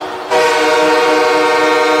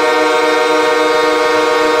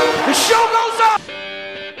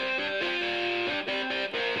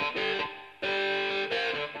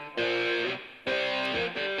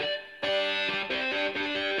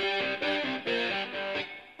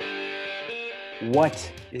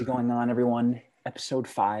What is going on, everyone? Episode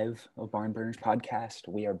 5 of Barn Burners Podcast.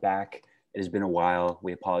 We are back. It has been a while.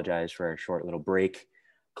 We apologize for our short little break.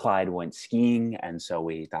 Clyde went skiing, and so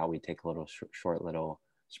we thought we'd take a little short little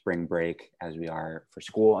spring break as we are for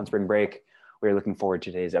school on spring break. We're looking forward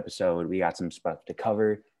to today's episode. We got some stuff to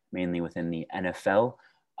cover, mainly within the NFL.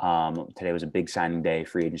 Today was a big signing day.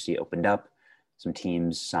 Free agency opened up. Some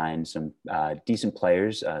teams signed some decent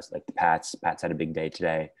players, like the Pats. Pats had a big day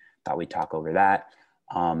today. Thought we'd talk over that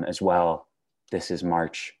as well. This is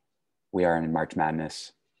March. We are in March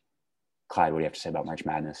Madness. Clyde, what do you have to say about March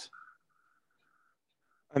Madness?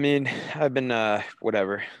 I mean, I've been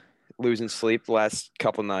losing sleep the last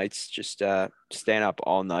couple nights, just staying up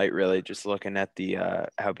all night, really, just looking at the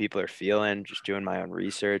how people are feeling, just doing my own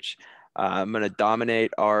research. I'm gonna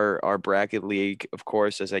dominate our bracket league, of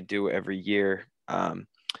course, as I do every year.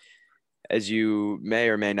 As you may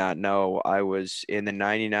or may not know, I was in the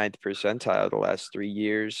 99th percentile the last 3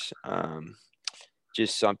 years.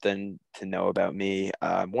 Just something to know about me.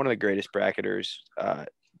 One of the greatest bracketers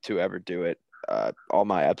to ever do it. All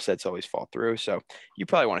my upsets always fall through. So you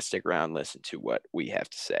probably want to stick around and listen to what we have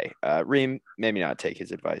to say. Rehm, maybe not take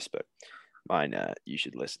his advice, but mine you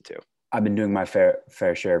should listen to. I've been doing my fair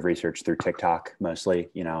share of research through TikTok mostly,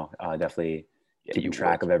 definitely keeping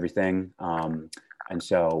track of everything. And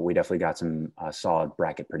so we definitely got some solid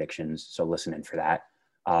bracket predictions. So listen in for that.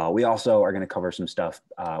 We also are going to cover some stuff.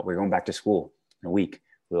 We're going back to school in a week.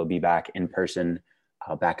 We'll be back in person,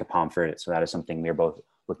 back at Pomfret. So that is something we're both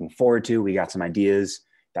looking forward to. We got some ideas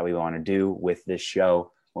that we want to do with this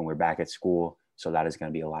show when we're back at school. So that is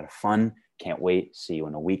going to be a lot of fun. Can't wait. See you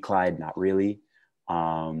in a week, Clyde. Not really.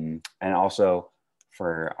 And also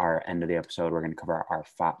for our end of the episode, we're going to cover our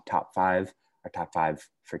top five. Our top five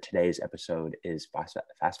for today's episode is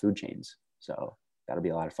fast food chains. So that'll be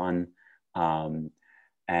a lot of fun.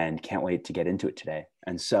 And can't wait to get into it today.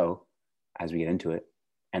 And so as we get into it,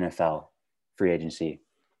 NFL, free agency,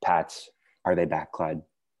 Pats, are they back, Clyde?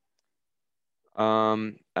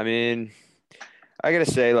 I mean, I gotta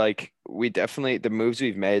say, we definitely, the moves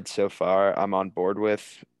we've made so far, I'm on board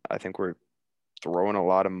with. I think we're throwing a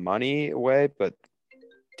lot of money away, but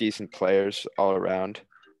decent players all around.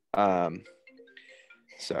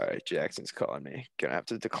 Sorry, Jackson's calling me. Gonna have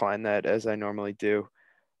to decline that as I normally do.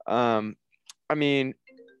 I mean,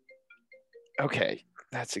 okay,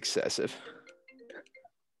 that's excessive.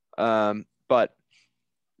 But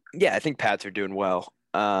yeah, I think Pats are doing well.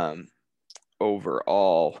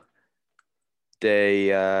 Overall,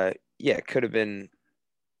 they could have been.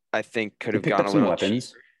 I think could have gone a little cheaper.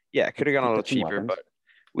 Yeah, could have gone a little cheaper, but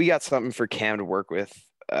we got something for Cam to work with.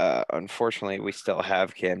 Unfortunately, we still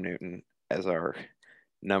have Cam Newton as our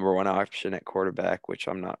number one option at quarterback, which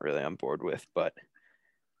I'm not really on board with, but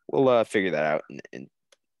we'll figure that out and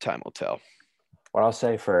time will tell. What I'll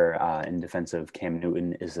say for in defense of Cam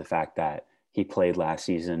Newton is the fact that he played last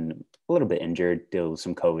season a little bit injured, dealt with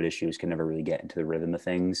some COVID issues, could never really get into the rhythm of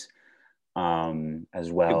things as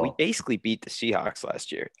well. We basically beat the Seahawks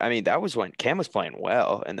last year. I mean, that was when Cam was playing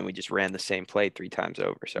well, and then we just ran the same play 3 times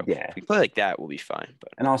over. So yeah, if we play like that, we'll be fine.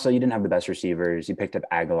 But and also, you didn't have the best receivers. You picked up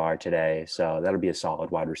Aguilar today, so that'll be a solid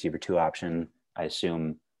wide receiver 2 option. I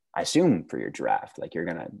assume for your draft, like you're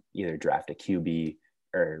gonna either draft a QB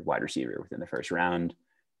or wide receiver within the first round.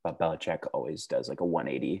 But Belichick always does like a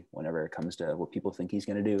 180 whenever it comes to what people think he's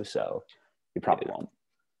gonna do. So you probably won't.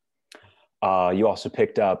 You also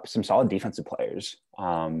picked up some solid defensive players.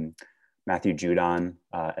 Matthew Judon,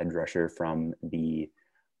 edge rusher from the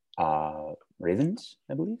Ravens,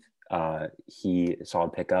 I believe. He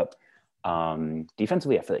solid pickup.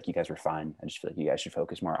 Defensively, I feel like you guys were fine. I just feel like you guys should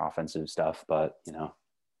focus more offensive stuff. But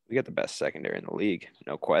we got the best secondary in the league,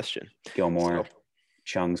 no question. Gilmore,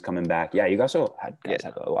 Chung's coming back. Yeah, you also had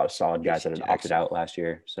a lot of solid guys that had opted out last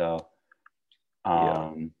year. So,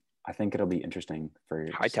 I think it'll be interesting for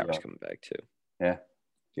Hightower's coming back too. Yeah.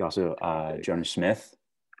 You also Jonas Smith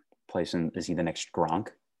placing. Is he the next Gronk?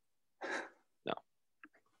 No.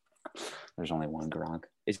 There's only one Gronk.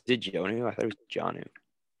 Is it Jonu? I thought it was Jonu.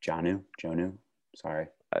 Jonu. Sorry.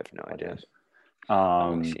 I have no idea.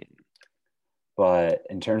 But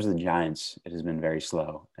in terms of the Giants, it has been very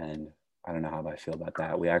slow, and I don't know how I feel about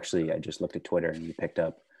that. I just looked at Twitter and we picked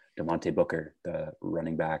up Devontae Booker, the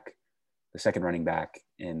second running back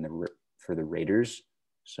for the Raiders.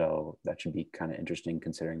 So that should be kind of interesting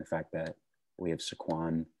considering the fact that we have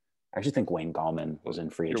Saquon. I actually think Wayne Gallman was in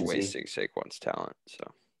free agency. You're wasting Saquon's talent. So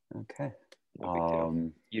okay. No big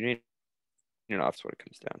deal. You need, that's what it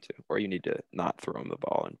comes down to. Or you need to not throw him the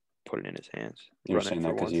ball and put it in his hands. You're saying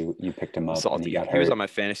that because you picked him up and he got hurt. He was on my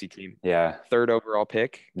fantasy team. Yeah. 3rd overall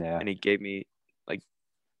pick. Yeah. And he gave me like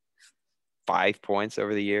 5 points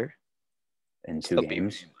over the year. in 2 Still beat me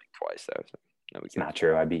games. like twice though. So no big It's deal. not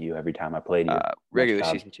true. I beat you every time I played you. Regular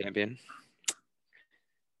season champion.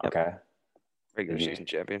 Yep. Okay. Regular season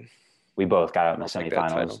champion. We both got out in the I'll take that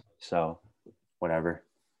semifinals, title. so whatever.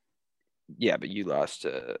 Yeah, but you lost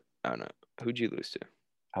to, I don't know. Who'd you lose to?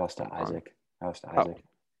 I lost to Isaac. Oh.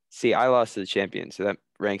 See, I lost to the champion, so that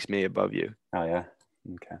ranks me above you. Oh, yeah?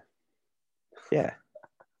 Okay. Yeah.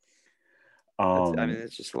 I mean,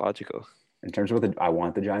 it's just logical. In terms of what I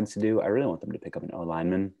want the Giants to do, I really want them to pick up an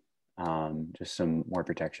O-lineman. Just some more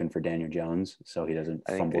protection for Daniel Jones so he doesn't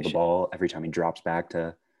fumble the ball every time he drops back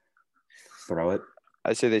to throw it.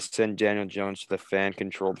 I say they send Daniel Jones to the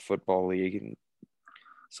fan-controlled football league and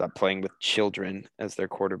stop playing with children as their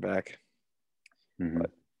quarterback. Mm-hmm. But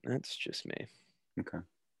that's just me. Okay.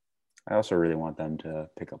 I also really want them to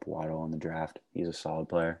pick up Waddle in the draft. He's a solid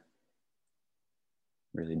player.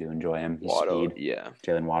 Really do enjoy him. He's Waddle, speed. yeah.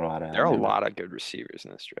 Jalen Waddle out of There are a lot of good receivers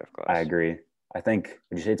in this draft class. I agree. Would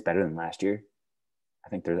you say it's better than last year? I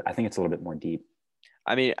think it's a little bit more deep.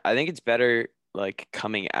 I mean, I think it's better like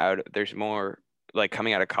coming out. There's more like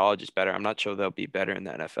coming out of college is better. I'm not sure they'll be better in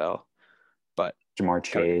the NFL, but Jamar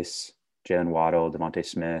Chase, Jalen Waddle, Devontae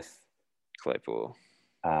Smith, Claypool,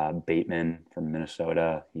 Bateman from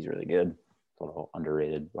Minnesota. He's really good. A little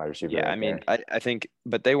underrated wide receiver. Yeah, right I mean, I think,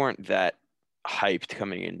 but they weren't that hyped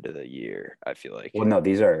coming into the year. I feel like. Well, no,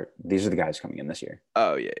 these are the guys coming in this year.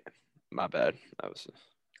 Oh yeah, my bad. That was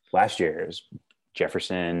last year. It was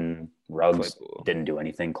Jefferson, Ruggs Claypool. Didn't do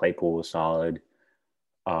anything. Claypool was solid.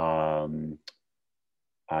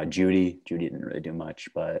 Judy didn't really do much,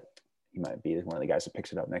 but he might be one of the guys that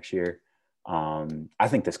picks it up next year. I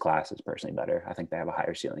think this class is personally better. I think they have a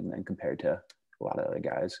higher ceiling than compared to a lot of other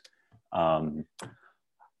guys.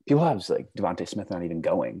 People have like Devontae Smith not even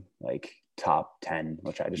going like top 10,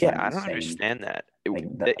 which I just I don't understand that.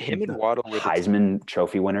 Him and Waddle were Heisman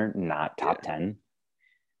Trophy winner, not top 10.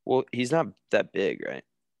 Well, he's not that big, right?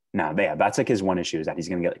 No, that's like his one issue is that he's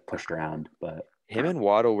gonna get like pushed around. But him and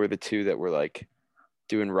Waddle were the two that were like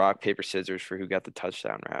doing rock paper scissors for who got the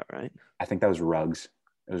touchdown route, right? I think that was Ruggs.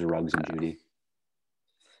 It was Ruggs and Judy.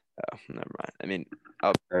 Oh, never mind. I mean,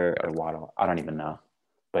 or Waddle. I don't even know.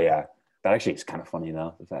 But yeah, that actually is kind of funny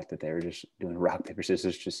though. The fact that they were just doing rock paper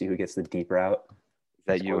scissors to see who gets the deep route. Is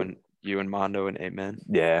that you and Mondo and Amen?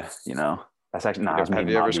 Yeah, that's actually not. Have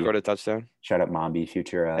you ever scored a touchdown? Shout out Mombi,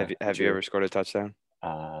 future. Have you ever scored a touchdown?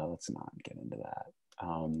 Let's not get into that.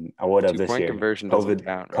 I would have this year. Conversion COVID,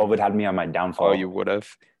 count, right? COVID had me on my downfall. Oh, you would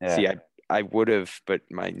have? Yeah. See, I would have, but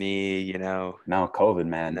my knee, No, COVID,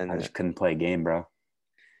 man. I just couldn't play a game, bro.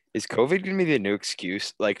 Is COVID gonna be the new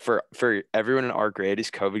excuse? Like for everyone in our grade, is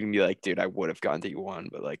COVID gonna be like, dude, I would have gone to U1,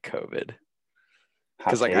 but like COVID.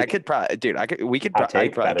 Because like I could probably, dude, I could probably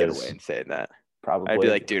get away in saying that. Probably. I'd be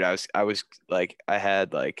like, dude, I was like, I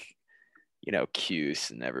had like, Q's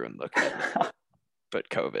and everyone looked at me. But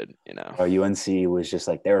COVID, Oh, UNC was just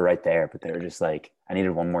like, they were right there, but they were just like, I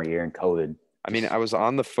needed one more year in COVID. I mean, I was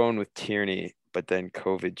on the phone with Tierney, but then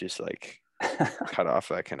COVID just like cut off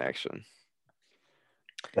that connection.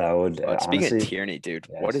 That would speaking honestly, of Tierney, dude,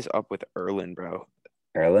 yes. What is up with Erlin, bro?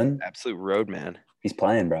 Erlin? Absolute road man. He's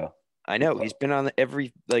playing, bro. I know. He's been on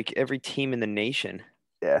every team in the nation.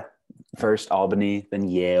 Yeah. First Albany, then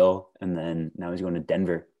Yale, and then now he's going to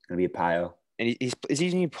Denver. It's going to be a Pio. And is he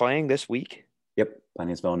even playing this week? Yep, playing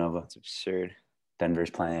against Villanova. That's absurd. Denver's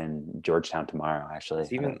playing Georgetown tomorrow, actually.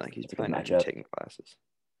 It's even like he's playing after taking classes.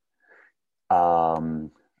 I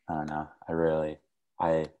don't know. It'll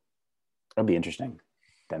be interesting.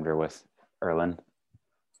 Denver with Erlin.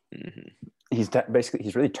 Mm-hmm. He's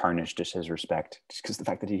really tarnished just his respect, just because the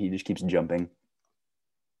fact that he just keeps jumping.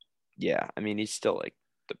 Yeah, I mean he's still like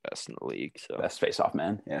the best in the league. So best face-off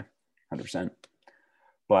man, yeah, 100%.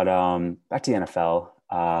 But back to the NFL.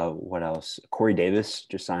 What else? Corey Davis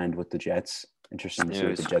just signed with the Jets. Interesting to see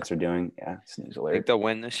what the Jets are doing. Yeah, snooze alert. Think they'll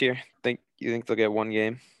win this year? You think they'll get one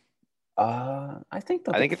game? I think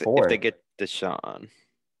they'll get if four. If they get Deshaun.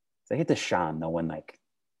 If they get Deshaun, they'll win like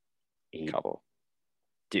 8. Couple.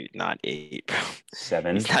 Dude, not 8, bro.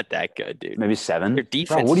 7. He's not that good, dude. Maybe 7. Their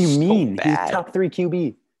defense. Bro, what do you mean? So bad. He's top 3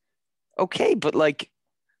 QB. Okay, but like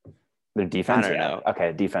their defense. I don't know.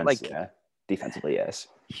 Okay, defense. Like, yeah. Defensively, yes.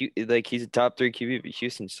 He's a top 3 QB, but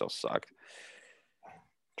Houston still sucked.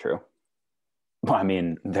 True. Well, I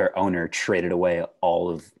mean, their owner traded away all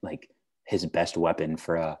of like his best weapon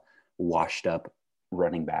for a washed-up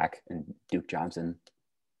running back and Duke Johnson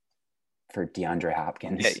for DeAndre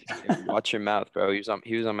Hopkins. Hey, watch your mouth, bro.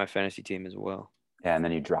 He was on my fantasy team as well. Yeah, and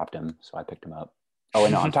then you dropped him, so I picked him up. Oh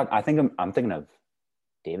wait, no, I'm thinking of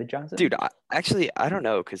David Johnson? Dude, I don't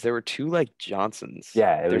know because there were two like Johnsons.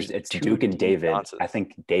 Yeah, There's it's two Duke and Dean David. I Johnsons.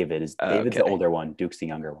 think David's the Okay, older one. Duke's the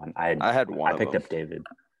younger one. I had one I of picked them. up David.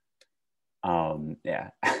 Yeah.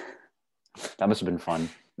 That must have been fun in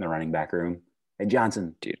the running back room. Hey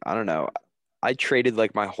Johnson. Dude, I don't know. I traded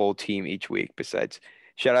like my whole team each week. Besides,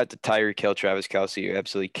 shout out to Tyreek Hill, Travis Kelce, who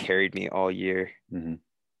absolutely carried me all year. Mm-hmm.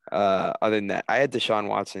 Other than that, I had Deshaun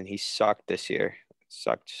Watson. He sucked this year.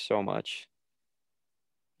 Sucked so much.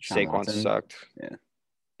 Sean Saquon Watson. sucked. Yeah.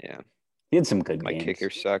 Yeah. He had some good My games. kicker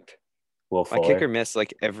sucked. Will My kicker Fuller. missed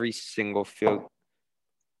like every single field.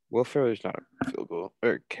 Will Fuller's not a field goal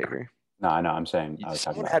or kicker. No, I know. I'm saying I was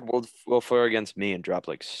talking Someone about. had Will Fuller against me and dropped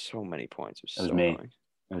like so many points. It was It was so me. annoying.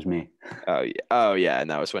 It was me. Oh yeah. Oh yeah. And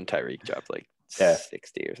that was when Tyreek dropped like Yeah.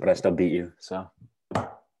 60 or But I something. still beat you. So.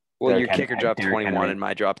 Well, your kicker dropped Derrick 21 Henry. and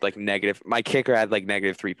my dropped like negative. My kicker had like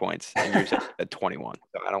negative 3 points and yours had 21.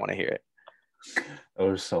 So I don't want to hear it. It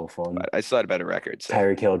was so fun. But I still had a better record. So.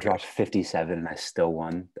 Tyreek Hill dropped 57 and I still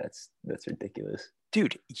won. That's ridiculous.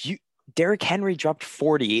 Dude, Derrick Henry dropped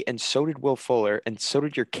 40 and so did Will Fuller and so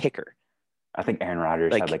did your kicker. I think Aaron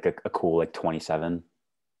Rodgers had like a cool like 27.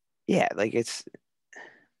 Yeah, like it's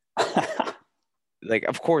like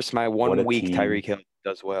of course my 1 week team. Tyreek Hill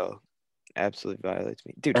does well. Absolutely violates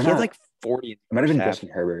me. Dude, Or he not, had like 40. It might have been Justin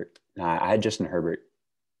Herbert. No, I had Justin Herbert.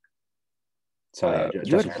 So yeah,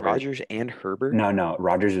 you had Rodgers and Herbert? No.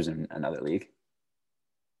 Rodgers was in another league.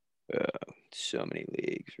 So many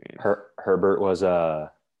leagues. Herbert was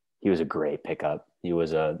he was a great pickup. He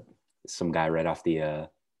was some guy right off the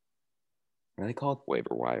what are they called?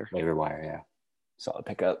 Waiver wire. Waiver wire, yeah. Solid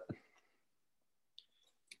pickup.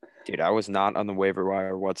 Dude, I was not on the waiver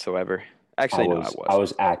wire whatsoever. Actually, no, I was. I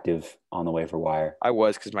was active on the waiver wire. I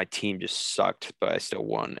was because my team just sucked, but I still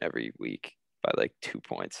won every week by like 2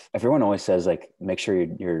 points. Everyone always says like make sure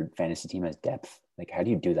your fantasy team has depth. Like how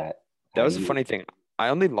do you do that? That was a funny thing. I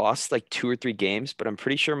only lost like 2 or 3 games, but I'm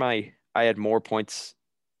pretty sure I had more points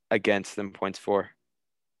against than points for.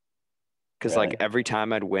 Because like every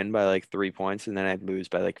time I'd win by like 3 points and then I'd lose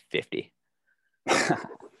by like 50. It's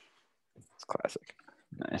classic.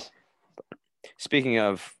 Nice. Speaking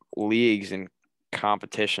of leagues and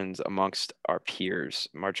competitions amongst our peers,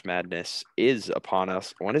 March Madness is upon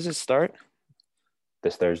us. When does it start?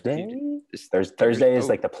 This Thursday? Thursday is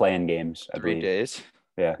like the play-in games, I 3 believe. days.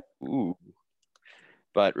 Yeah. Ooh.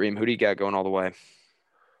 But Reem, who do you got going all the way?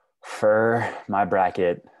 For my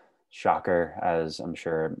bracket, shocker, as I'm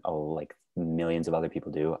sure like millions of other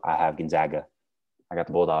people do, I have Gonzaga. I got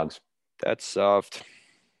the Bulldogs. That's soft.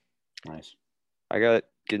 Nice. I got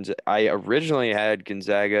Gonzaga. I originally had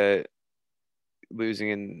Gonzaga losing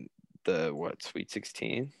in the Sweet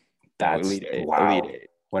 16? That's Elite 8. Wow. Elite 8.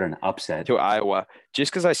 What an upset. To Iowa.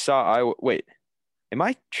 Just because I saw Iowa. Wait, am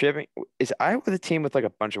I tripping? Is Iowa the team with like a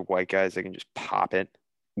bunch of white guys that can just pop it?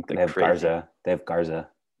 They have Garza.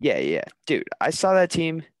 Yeah. Dude, I saw that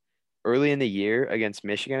team early in the year against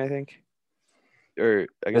Michigan, I think. Or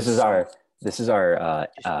this is our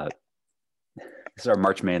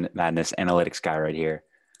March Madness analytics guy right here.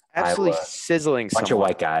 Absolutely sizzling bunch of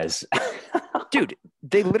white guys. Dude,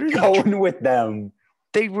 they literally going with them.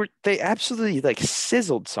 They absolutely like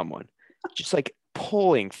sizzled someone. Just like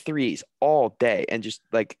pulling threes all day and just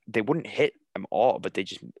like they wouldn't hit them all, but they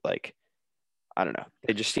just like I don't know.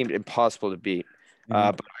 They just seemed impossible to beat.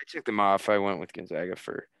 Mm-hmm. But I took them off. I went with Gonzaga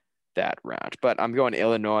for that round. But I'm going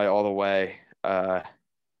Illinois all the way.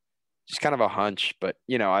 Just kind of a hunch, but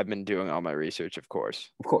I've been doing all my research, of course.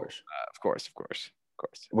 Of course.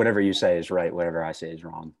 Whatever you say is right. Whatever I say is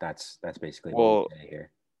wrong. That's basically what we say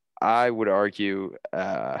here. I would argue,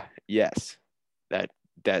 yes,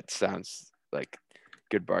 that sounds like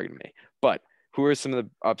good bargain to me. But who are some of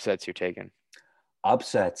the upsets you're taking?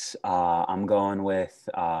 Upsets. I'm going with.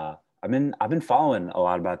 I've been following a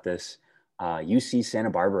lot about this. UC Santa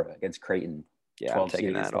Barbara against Creighton. Yeah, I'm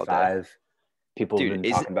taking that all 5. day. People have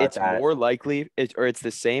been talking about that. It's more likely, it's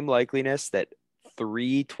the same likeliness that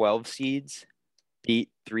 3 12 seeds beat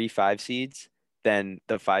 3 5 seeds than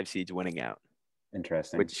the 5 seeds winning out.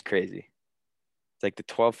 Interesting. Which is crazy. It's like the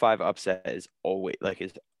 12-5 upset is always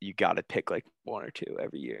you got to pick like 1 or 2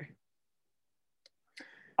 every year.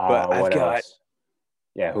 But I've got else?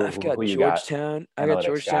 Yeah, I've got Georgetown. I got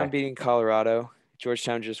Georgetown beating Colorado.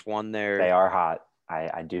 Georgetown just won their. They are hot.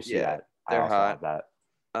 I do see that. They're hot. Have that.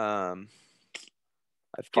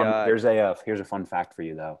 I've got. Here's a fun fact for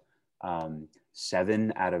you though. 6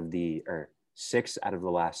 out of the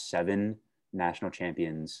last 7 national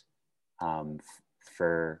champions, I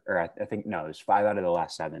think no, it's 5 out of the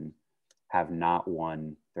last 7 have not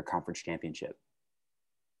won their conference championship.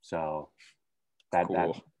 So that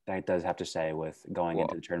That does have to say with going Well,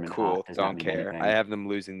 into the tournament hot cool. does not Don't mean care. I anything. have them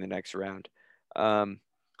losing the next round.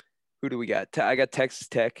 Who do we got? I got Texas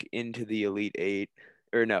Tech into the Elite Eight,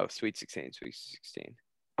 or no, Sweet 16. Sweet 16.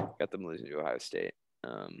 Got them losing to Ohio State.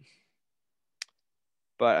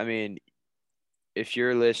 But I mean, if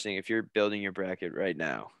you're listening, if you're building your bracket right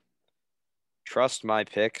now, trust my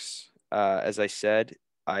picks. As I said,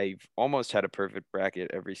 I've almost had a perfect bracket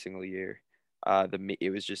every single year.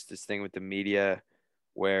 It was just this thing with the media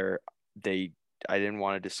where I didn't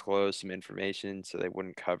want to disclose some information so they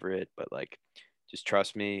wouldn't cover it, but like, just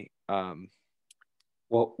trust me.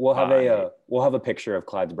 We'll have a picture of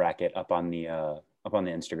Clyde's bracket up on the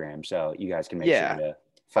Instagram, so you guys can make sure Yeah. to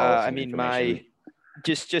follow I some mean, information.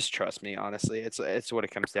 just trust me. Honestly, it's what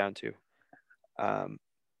it comes down to.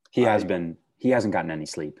 He hasn't gotten any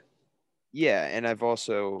sleep. Yeah, and I've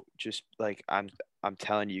also just like I'm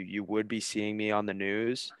telling you, you would be seeing me on the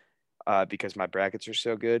news, because my brackets are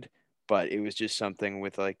so good. But it was just something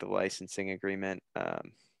with like the licensing agreement.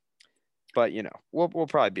 But we'll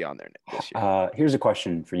probably be on there this year. Here's a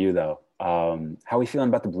question for you though. How are we feeling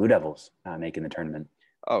about the Blue Devils making the tournament?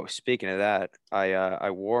 Oh, speaking of that, I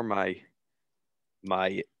wore my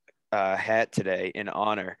hat today in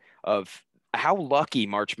honor of how lucky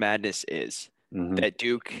March Madness is that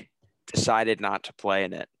Duke decided not to play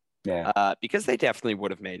in it. Yeah. Because they definitely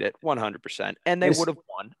would have made it 100%, and they would have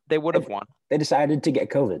won. They would have won. They decided to get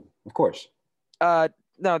COVID, of course.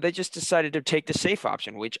 No, they just decided to take the safe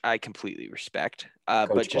option, which I completely respect.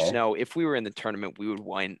 But just know, if we were in the tournament, we would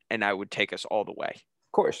win, and I would take us all the way.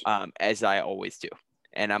 Of course. As I always do.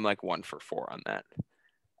 And I'm like 1 for 4 on that.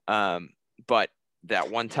 But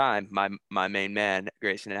that one time, my main man,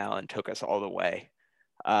 Grayson Allen, took us all the way.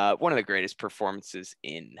 One of the greatest performances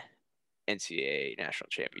in NCAA national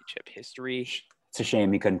championship history. It's a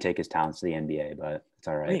shame he couldn't take his talents to the NBA, but it's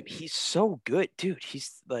all right. I mean, he's so good, dude.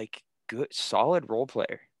 He's like good, solid role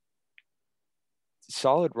player.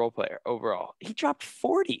 Solid role player overall. He dropped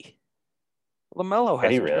 40. LaMelo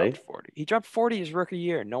hasn't dropped 40. He dropped 40 his rookie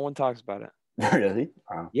year. No one talks about it. Really?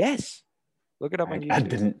 Wow. Yes. Look it up on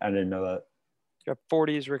YouTube. I didn't know that. He dropped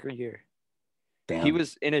 40 his rookie year. Damn. He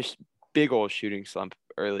was in a big old shooting slump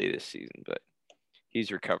early this season, but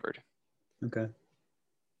he's recovered. Okay.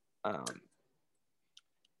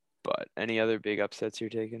 But any other big upsets you're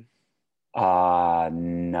taking?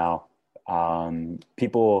 No.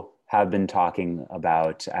 People have been talking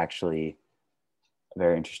about actually a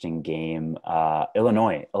very interesting game.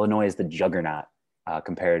 Illinois is the juggernaut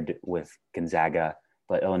compared with Gonzaga,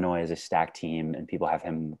 but Illinois is a stacked team, and people have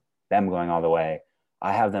them going all the way.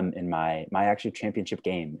 I have them in my actually championship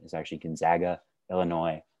game is actually Gonzaga,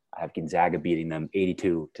 Illinois. I have Gonzaga beating them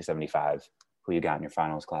 82-75. Who you got in your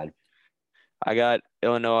finals, Clyde? I got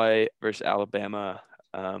Illinois versus Alabama.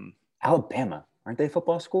 Alabama, aren't they a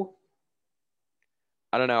football school?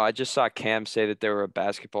 I don't know. I just saw Cam say that they were a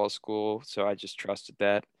basketball school, so I just trusted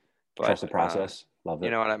that. But, trust the process. Love it.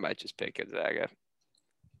 You know what? I might just pick Gonzaga.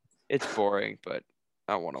 It's boring, but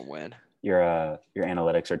I want to win. Your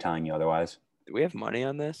analytics are telling you otherwise. Do we have money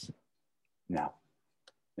on this? No.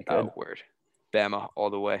 Oh, word. Bama all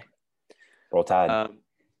the way. Roll Tide.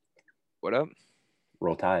 What up?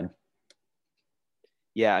 Roll Tide.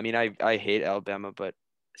 Yeah, I mean, I hate Alabama, but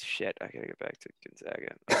shit, I gotta get back to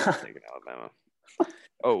Gonzaga. I'm taking Alabama.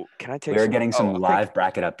 Oh, can I take? We're getting some live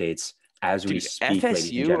bracket updates as we speak, FSU ladies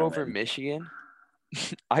and gentlemen. over Michigan.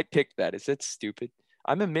 I picked that. Is that stupid?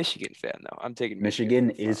 I'm a Michigan fan, though. I'm taking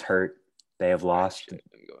Michigan is hurt. They have lost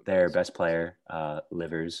their best player,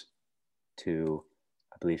 Livers, to,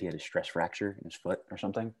 I believe he had a stress fracture in his foot or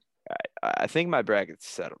something. I think my bracket's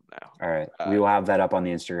settled now. All right. We will have that up on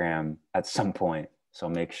the Instagram at some point, so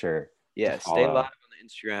make sure. Yeah, stay live on the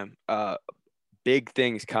Instagram. Big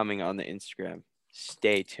things coming on the Instagram.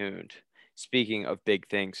 Stay tuned. Speaking of big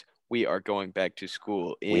things, we are going back to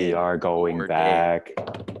school. We are going back.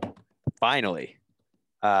 Finally.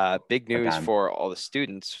 Big news for all the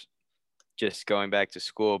students just going back to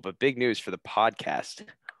school, but big news for the podcast.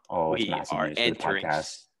 Oh, it's massive news for the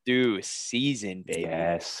podcast. Stew season, baby.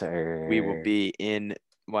 Yes, sir. We will be in,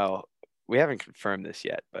 well, we haven't confirmed this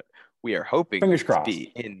yet, but we are hoping Fingers crossed. To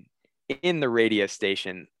be in the radio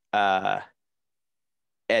station at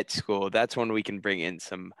school. That's when we can bring in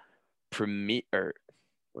some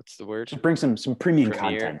what's the word? Bring some premium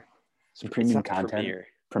content. Some premium content.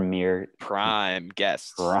 Prime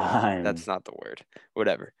guests. Prime. That's not the word.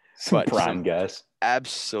 Whatever. Some prime guests.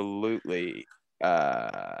 Absolutely.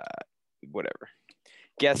 Whatever.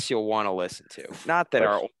 Guests you'll want to listen to. Not that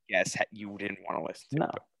our old guests you didn't want to listen to.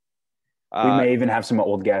 No. We may even have some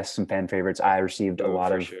old guests, some fan favorites. I received a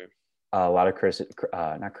lot of not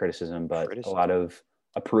criticism, but a lot of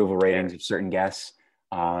approval ratings of certain guests.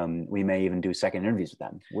 We may even do second interviews with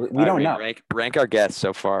them. We All don't right, know. rank our guests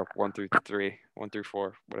so far, 1 through 3, 1 through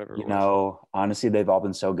 4, whatever it was. Honestly, they've all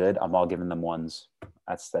been so good. I'm all giving them ones.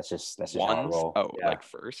 That's just how I Ones? roll. Oh, Yeah. like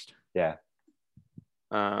first. Yeah.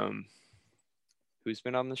 Who's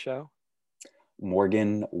been on the show?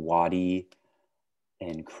 Morgan, Waddy,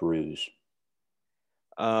 and Cruz.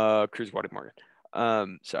 Cruz, Waddy,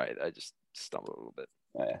 Morgan. Sorry, I just stumbled a little bit.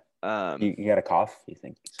 Yeah. You got a cough? You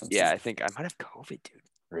think? Something? Yeah, I think I might have COVID, dude.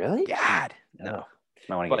 Really? God, no.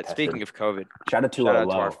 I want to get But tested. speaking of COVID, shout out to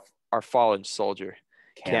our fallen soldier,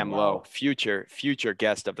 Cam Lowe, future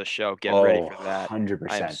guest of the show. Get ready for that.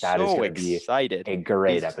 100%. That is so excited. Be a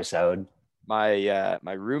great episode.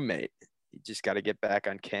 My roommate, he just got to get back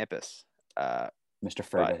on campus. Mr.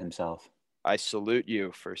 Ferga himself. I salute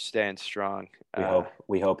you for staying strong.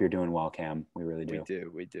 We hope you're doing well, Cam. We really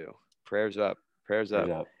do. We do. Prayers up. Prayers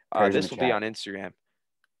up. This will be on Instagram.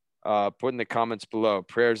 Put in the comments below.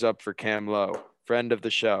 Prayers up for Cam Lowe, friend of the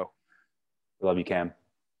show. Love you, Cam.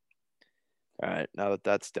 All right, now that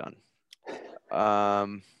that's done.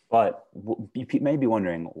 But you may be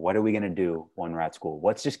wondering, what are we going to do when we're at school?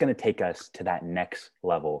 What's just going to take us to that next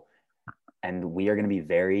level? And we are going to be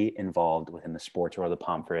very involved within the sports world of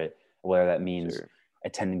Pomfret, whether that means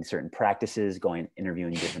attending certain practices,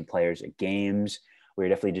 interviewing different players at games. We're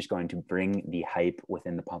definitely just going to bring the hype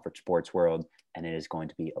within the Pomfret sports world, and it is going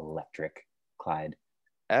to be electric, Clyde.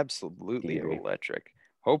 Absolutely electric.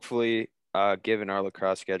 Hopefully, given our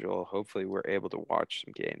lacrosse schedule, hopefully we're able to watch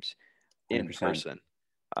some games in 100%. person.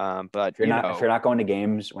 But if you're not going to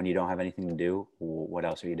games when you don't have anything to do, what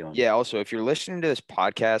else are you doing? Yeah. Also, if you're listening to this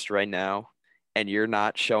podcast right now and you're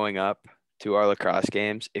not showing up to our lacrosse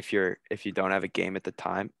games, if you don't have a game at the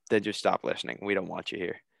time, then just stop listening. We don't want you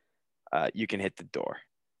here. You can hit the door.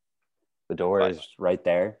 The door is right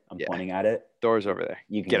there. I'm pointing at it. Door's over there.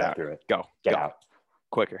 You can get go out. through it. Get out.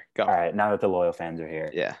 Quicker. Go. All right. Now that the loyal fans are here.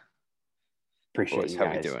 Yeah. Appreciate you guys.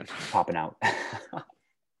 How we doing? Popping out.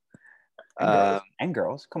 and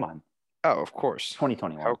girls. Come on. Oh, of course.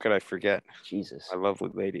 2021. How could I forget? Jesus. My lovely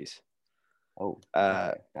ladies. Oh,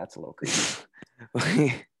 that's a little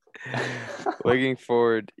creepy. Looking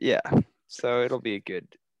forward. Yeah. So it'll be a good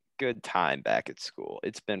time back at school.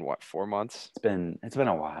 It's been what, 4 months? It's been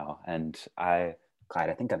a while, and Clyde,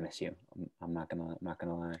 I think I miss you. I'm not gonna lie.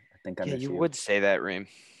 I think I miss you. You would say that, Reem.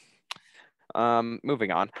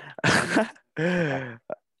 Moving on.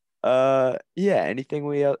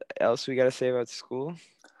 Anything else we gotta say about school?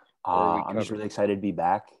 I'm just really excited to be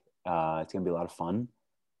back. It's gonna be a lot of fun,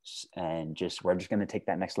 and we're just gonna take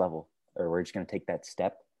that next level, or we're just gonna take that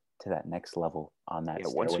step to that next level on that. Yeah,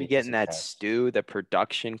 once we get in that stew, the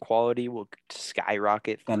production quality will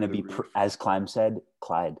skyrocket. It's gonna be as Clyde said,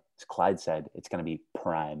 it's gonna be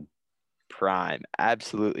prime. Prime,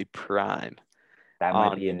 absolutely prime. That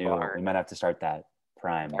might be we might have to start that.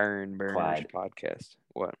 Prime. Burn podcast.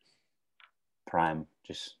 What? Prime.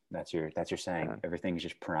 Just that's your saying. Yeah. Everything's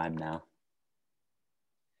just prime now.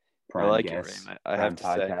 Prime, I like it, Ray. I have to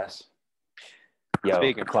podcast. Say. Yo,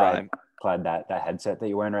 speaking of Prime, Clyde, that headset that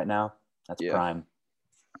you're wearing right now, that's Prime.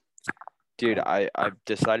 Dude, I've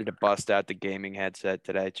decided to bust out the gaming headset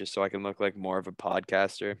today just so I can look like more of a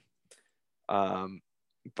podcaster.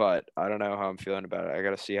 But I don't know how I'm feeling about it. I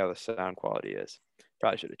got to see how the sound quality is.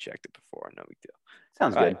 Probably should have checked it before. No big deal.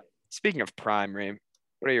 Sounds good. Speaking of Prime, Reem,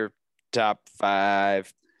 what are your top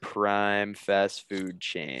 5 Prime fast food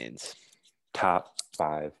chains? Top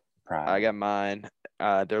 5 Prime. I got mine.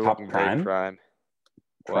 They're looking very prime.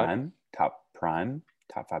 Prime? What? Top 5 Prime?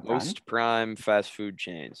 Most prime fast food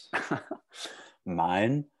chains.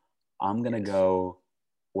 Mine, I'm going to go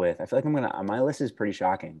with, I feel like my list is pretty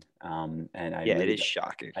shocking. It is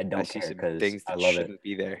shocking. I don't care because things that I love shouldn't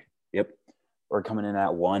be there. Yep. We're coming in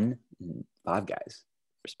at 1, Five Guys.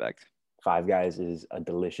 Respect. Five Guys is a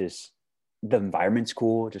delicious, the environment's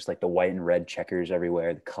cool, just like the white and red checkers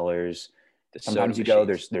everywhere, the colors. Sometimes you go,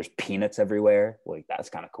 there's peanuts everywhere. Like, that's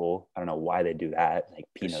kind of cool. I don't know why they do that. Like,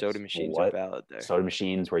 peanuts. The soda machines are valid there. Soda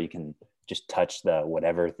machines where you can just touch the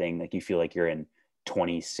whatever thing. Like, you feel like you're in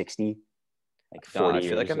 2060. Like 40 I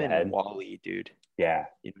feel like I'm ahead. in Wall-E, dude. Yeah.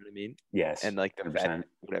 You know what I mean? Yes. And like the red,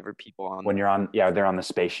 whatever people on. When you're on, they're on the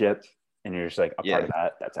spaceship and you're just like a part of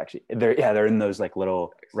that. That's actually, they're in those like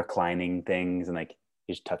little reclining things and like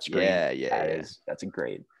just touch screen. Yeah. That's a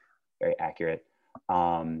great, very accurate.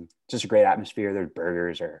 Just a great atmosphere. Their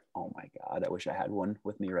burgers are, oh my God, I wish I had one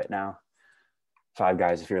with me right now. Five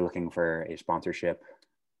Guys, if you're looking for a sponsorship,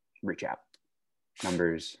 reach out.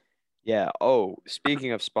 Numbers. Yeah. Oh,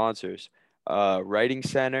 speaking of sponsors, Writing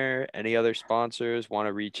Center, any other sponsors want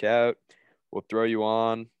to reach out, we'll throw you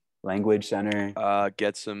on. Language center.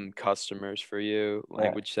 Get some customers for you. Yeah,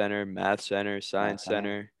 Language center, math center, math science center.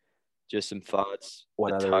 center. Just some thoughts.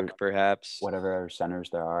 What The other Tuck, perhaps. whatever centers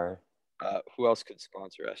there are. Who else could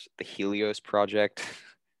sponsor us? The Helios Project,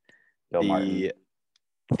 Bill the Martin,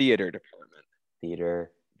 theater department,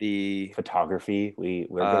 theater, the photography. We're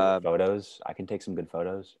good with uh, photos. I can take some good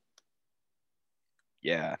photos.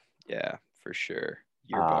 yeah, yeah, for sure.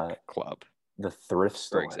 Uh, Yearbook club, the thrift for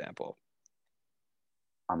store. example.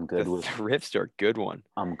 I'm The good with thrift store, good one.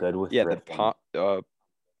 I'm good with Yeah, thrifting. yeah,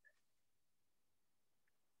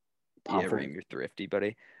 Pomfret. Reem, you're thrifty,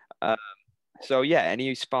 buddy. Uh, so yeah,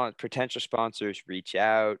 any potential sponsors, reach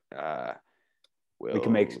out. We can We'll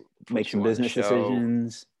make put some you on the business show.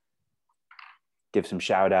 decisions, give some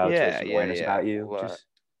shout outs, raise Yeah, some yeah, awareness yeah. about you. We'll, Just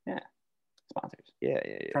yeah, sponsors. yeah, yeah, Trying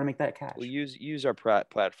to yeah. make that We'll cash. use our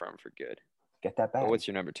platform for good. Get that But bag. what's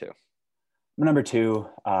your number two? Number two,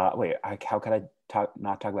 wait, how could I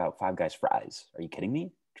not talk about Five Guys fries? Are you kidding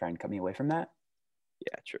me? Try and cut me away from that?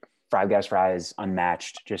 Yeah, true. Five Guys fries,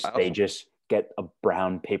 unmatched. I They also just get a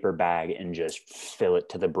brown paper bag and just fill it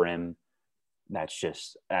to the brim. I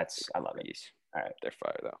love it. Reese. All right. They're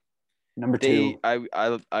fire though. Number They two.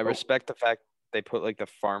 I Oh, respect the fact they put like the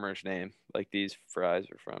farmer's name. Like these fries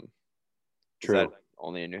are from. Is that true.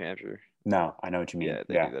 only in New Hampshire? No, I know what you mean. Yeah,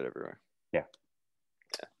 they Yeah. do that everywhere. Yeah.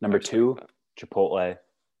 Yeah. I Number respect two, that. Chipotle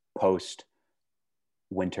post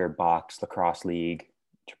winter box lacrosse league.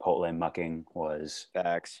 Chipotle mucking was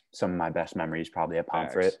Facts. some of my best memories, probably at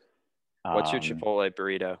Facts. Pomfret. What's your Um, Chipotle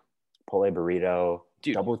burrito? Chipotle burrito,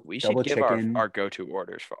 Dude, double we should double give our chicken. go-to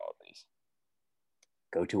orders for all of these.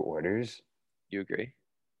 Go to orders, You agree?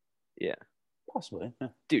 Yeah. possibly. Yeah.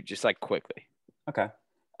 Dude, just like quickly. Okay.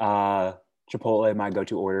 Uh, Chipotle, my go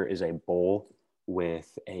to order is a bowl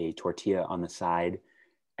with a tortilla on the side,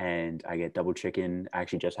 and I get double chicken. I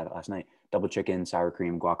actually just had it last night. Double chicken, sour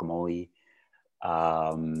cream, guacamole,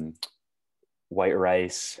 um, white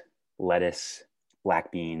rice, lettuce,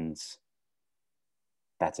 black beans.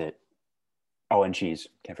 That's it. Oh, and cheese.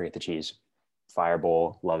 Can't forget the cheese. Fire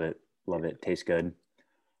bowl. Love it. Love it. Tastes good.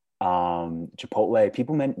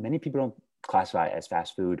 Chipotle. Many people don't classify it as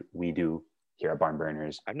fast food. We do here at Barn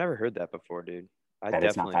Burners. I've never heard that before, dude. I That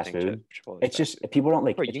it's not definitely fast think food. Chipotle is It's fast just food. people don't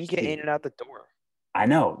like. Bro, you It's can just get in and out the door. I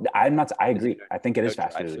know. I'm not. I Is it agree. I think it is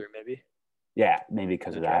fast food. drive-through maybe? Yeah, maybe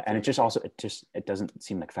because No of that. And it drive-through? just also it doesn't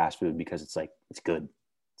seem like fast food because it's like it's good.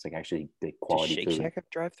 It's like actually the Does quality Shake food. Shack have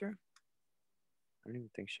drive-through? I don't even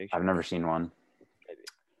think Shake Shack. I've never seen one. Maybe.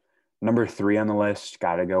 Number three on the list,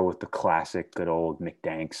 got to go with the classic, good old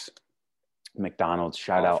McDanks. McDonald's.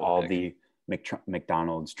 Shout out all the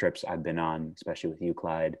McDonald's trips I've been on, especially with you,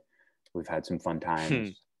 Clyde. We've had some fun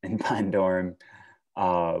times in Pine Dorm.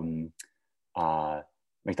 Um,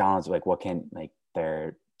 McDonald's, like, what can, like,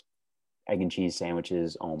 their egg and cheese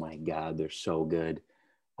sandwiches, oh my God, they're so good.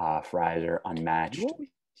 Fries are unmatched. You always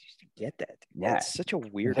used to get that. Yeah. It's such a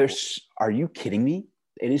weird. Are you kidding me?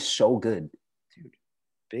 It is so good. Dude,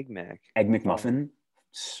 Big Mac. Egg McMuffin,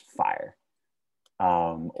 fire.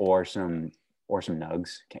 Or some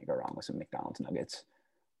nugs. Can't go wrong with some McDonald's nuggets.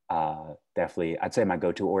 Definitely, I'd say my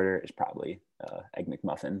go-to order is probably egg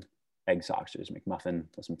McMuffin, egg sausage McMuffin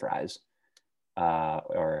with some fries,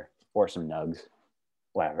 or some nugs,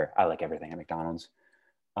 whatever. I like everything at McDonald's.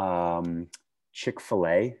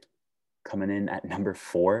 Chick-fil-A coming in at number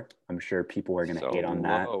 4. I'm sure people are gonna hate on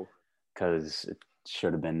that because it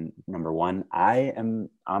should have been number 1. I don't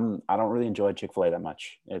really enjoy Chick-fil-A that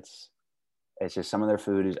much. It's just some of their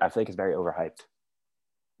food is, I feel like it's very overhyped.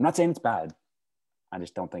 I'm not saying it's bad. I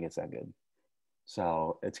just don't think it's that good.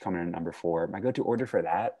 So it's coming in at number 4. My go-to order for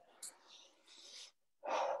that,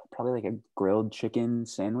 probably like a grilled chicken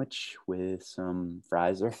sandwich with some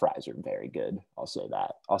fries. Their fries are very good. I'll say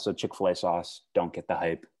that. Also, Chick-fil-A sauce. Don't get the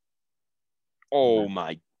hype. Oh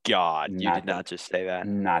my God! You did Not not just say that.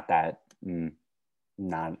 Not that. I'm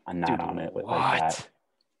not Dude, on it like that. what?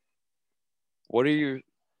 What are your?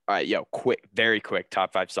 All right, yo, quick, very quick.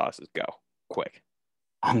 Top 5 sauces, go, quick.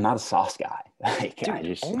 I'm not a sauce guy. Like,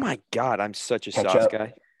 Dude, oh my God, I'm such a ketchup, sauce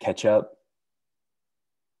guy. Ketchup,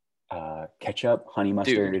 honey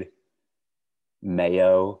mustard, Dude.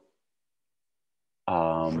 mayo,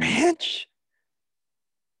 Ranch?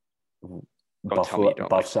 Don't tell me you don't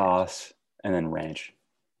buff like sauce, and then ranch.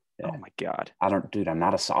 Yeah. Oh my God. I'm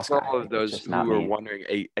not a sauce For guy. all of those who are wondering,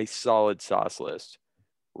 a solid sauce list.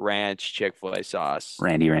 Ranch, Chick-fil-A sauce.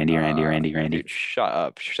 Randy. Dude, shut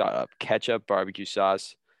up. Ketchup, barbecue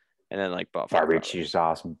sauce, and then like buffalo. Barbecue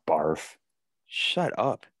sauce, barf. Shut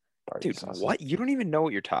up. Barbecue Dude, sauce. what? You don't even know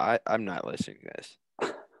what you're talking. I'm not listening to this.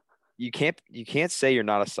 you can't say you're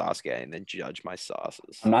not a sauce guy and then judge my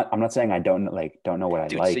sauces. I'm not saying I don't know what I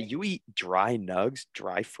Dude, like. so you eat dry nugs,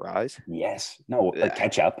 dry fries? Yes. No, like Ugh.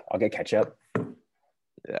 ketchup. I'll get ketchup.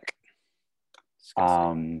 Yuck.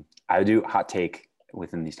 Disgusting. I do hot take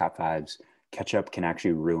within these top fives. Ketchup can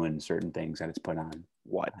actually ruin certain things that it's put on.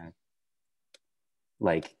 What?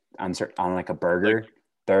 Like on like a burger,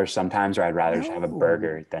 there are some times where I'd rather just have a No.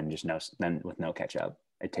 burger than with no ketchup.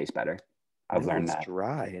 It tastes better. I've No, learned it's that.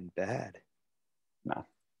 dry and bad. No,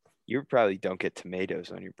 You probably don't get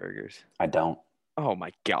tomatoes on your burgers. I don't. Oh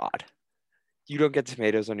my God. You don't get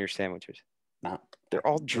tomatoes on your sandwiches. No. They're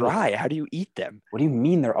all dry. How do you eat them? What do you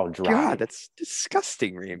mean they're all dry? God, that's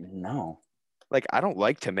disgusting, Reem. No. Like, I don't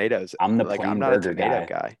like tomatoes. I'm the Like, plain I'm not a burger tomato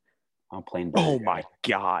guy. guy. I'm a plain burger Oh guy. my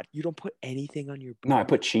God. You don't put anything on your No, I burger?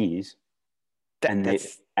 put cheese and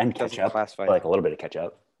doesn't ketchup, classify. like a little bit of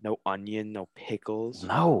ketchup. No onion, no pickles.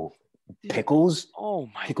 No. Pickles? Oh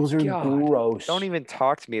my Pickles are God. gross. Don't even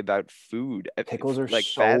talk to me about food. Pickles are like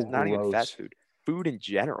so fast, not even gross. fast food. Food in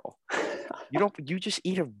general. You just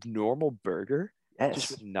eat a normal burger just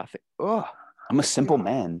Yes. with nothing. Ugh. I'm a simple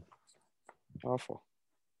man. Awful.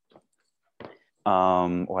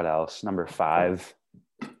 What else? Number 5.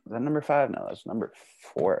 Is that number 5? No, that's number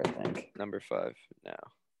 4, I think. Number 5 now.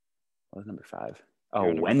 What was number 5? You're Oh, on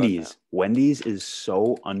number 5 Wendy's. now. Wendy's is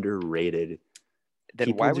so underrated. Then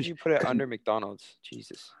People why would just you put it under McDonald's?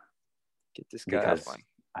 Jesus. Get this guy because off my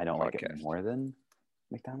I don't like it podcast. more than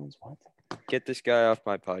McDonald's. What? Get this guy off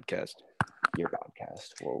my podcast. Your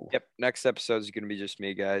podcast. Whoa. Yep. Next episode is going to be just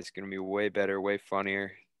me, guys. It's going to be way better, way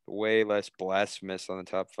funnier, way less blasphemous on the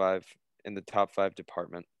top 5 in the top 5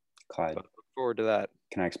 department. Clyde, But look forward to that.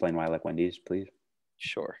 can I explain why I like Wendy's, please?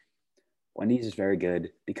 Sure. Wendy's is very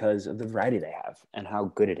good because of the variety they have and how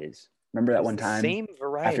good it is. Remember that It's one the time same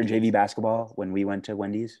variety. after JV basketball when we went to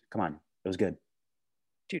Wendy's? Come on, it was good.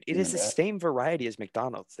 Dude, You it is the remember that? same variety as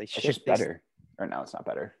McDonald's. They It's ship just this. better. Or no, it's not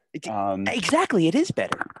better. Exactly, it is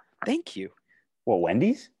better. Thank you. Well,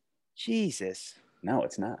 Wendy's? Jesus. No,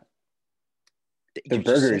 it's not. You The just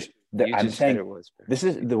burgers. said- you I'm just said saying it was better. this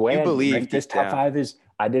is the way You I believe rank this deep top down. 5 is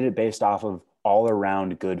I did it based off of all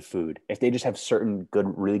around good food. If they just have certain good,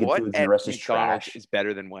 really good What foods and at the rest is McDonald's trash. is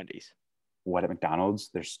better than Wendy's? What at McDonald's?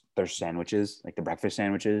 Their sandwiches, like the breakfast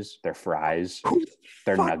sandwiches, their fries, Who the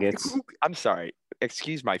their fuck- nuggets. I'm sorry,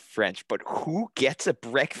 excuse my French, but who gets a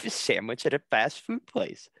breakfast sandwich at a fast food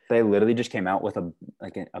place? They literally just came out with a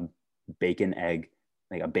bacon egg,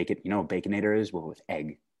 like a bacon. You know what Baconator is? Well, with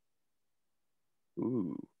egg.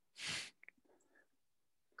 Ooh.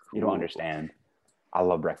 You don't Cool. understand. I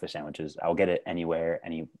love breakfast sandwiches. I'll get it anywhere,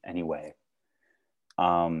 any way.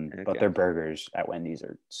 But Okay. their burgers at Wendy's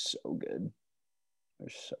are so good. They're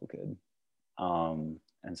so good.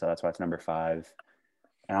 And so that's why it's number 5.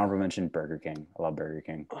 And honorable mention Burger King. I love Burger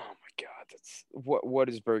King. Oh my God, that's what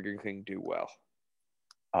does Burger King do well?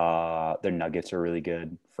 Their nuggets are really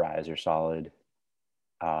good. Fries are solid.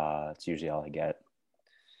 It's usually all I get.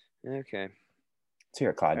 Okay. Let's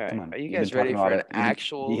hear it, Clyde. All right. Come on. Are you You've been guys ready talking for about an it. You've been-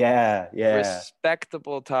 actual Yeah.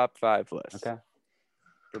 respectable top 5 list? Okay.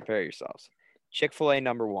 Prepare yourselves. Chick-fil-A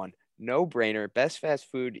number 1. No brainer. Best fast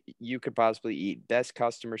food you could possibly eat. Best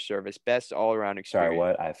customer service. Best all-around experience. Sorry,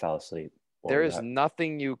 what? I fell asleep. What There was is that?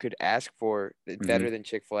 nothing you could ask for better than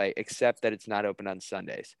Chick-fil-A except that it's not open on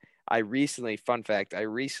Sundays. Fun fact, I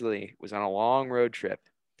recently was on a long road trip,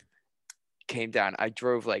 came down. I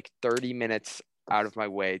drove like 30 minutes out of my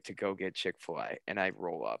way to go get Chick-fil-A, and I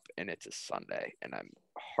roll up, and it's a Sunday, and I'm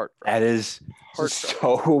heartbroken. That is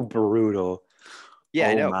so brutal. Yeah,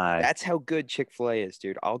 I Oh know. my. That's how good Chick-fil-A is,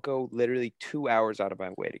 dude. I'll go literally 2 hours out of my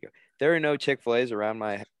way to go. There are no Chick-fil-A's around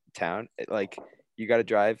my town. Like, you got to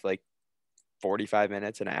drive like 45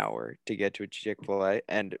 minutes, an hour to get to a Chick-fil-A,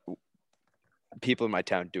 and people in my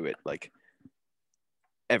town do it like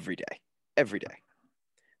every day.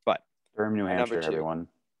 But Durham, New my number Hampshire, 2. everyone.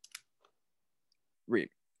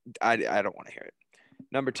 I don't want to hear it.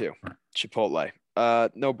 Number 2, Chipotle.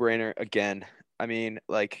 No brainer again. I mean,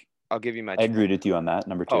 like, I'll give you my. I agreed with you on that.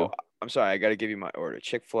 Number 2. Oh, I'm sorry. I got to give you my order.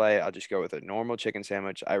 Chick-fil-A. I'll just go with a normal chicken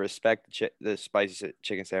sandwich. I respect the spicy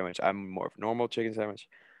chicken sandwich. I'm more of a normal chicken sandwich.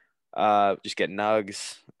 Just get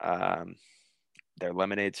nugs. Their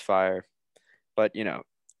lemonade's fire, but a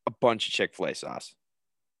bunch of Chick-fil-A sauce.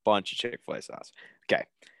 Okay,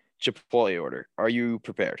 Chipotle order. Are you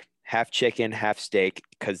prepared? Half chicken, half steak,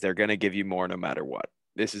 because they're gonna give you more no matter what.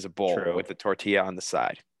 This is a bowl True. with a tortilla on the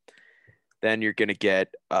side. Then you're gonna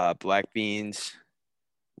get black beans,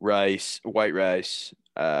 rice, white rice.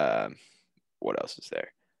 What else is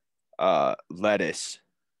there? Lettuce,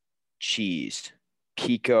 cheese,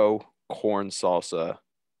 pico, corn salsa.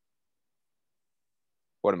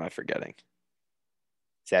 What am I forgetting?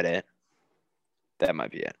 Is that it? That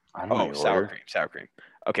might be it. I don't know your Sour order. cream, sour cream.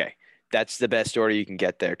 Okay. That's the best order you can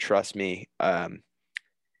get there. Trust me.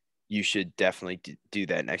 You should definitely do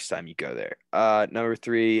that next time you go there. Number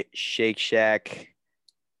 3, Shake Shack.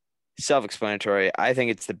 Self-explanatory. I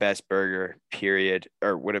think it's the best burger, period,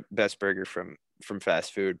 or what a best burger from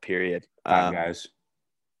fast food, period. Five Guys.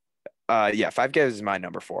 Yeah, Five Guys is my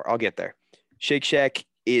number 4. I'll get there. Shake Shack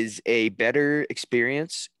is a better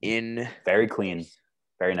experience in Very clean.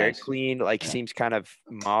 Very very nice. clean, like seems kind of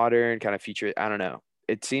modern, kind of future. I don't know.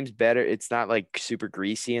 It seems better. It's not like super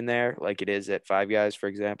greasy in there like it is at Five Guys, for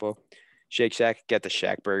example. Shake Shack, get the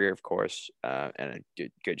Shack burger, of course, and a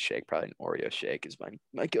good shake, probably an Oreo shake is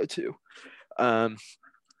my go-to.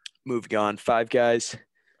 Moving on, Five Guys.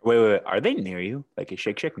 Wait. Are they near you? Like a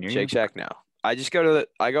Shake Shack near you? Shake Shack, no. I just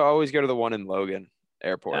always go to the one in Logan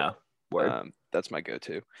Airport. No. Word. That's my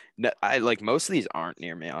go-to. No, I like most of these aren't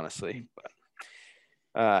near me, honestly,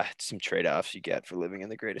 but some trade-offs you get for living in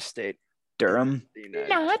the greatest state. Durham.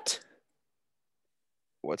 Not.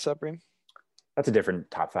 What's up, Reem? That's a different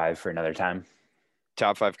top 5 for another time.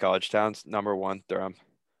 Top 5 college towns. Number 1, Durham.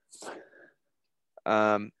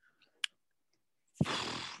 Number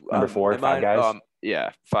 4, Five Guys.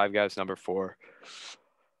 Yeah, Five Guys, number 4.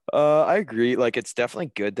 I agree. Like, it's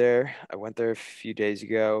definitely good there. I went there a few days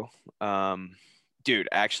ago. Dude,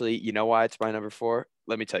 actually, you know why it's my number 4?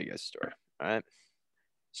 Let me tell you guys a story. All right.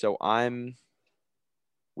 So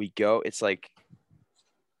it's like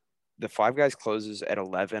the Five Guys closes at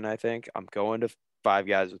 11, I think. I'm going to Five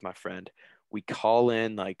Guys with my friend. We call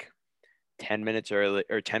in like 10 minutes early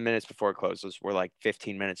or 10 minutes before it closes. We're like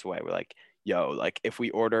 15 minutes away. We're like, yo, like if we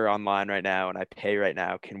order online right now and I pay right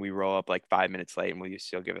now, can we roll up like 5 minutes late and will you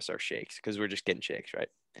still give us our shakes? Because we're just getting shakes, right?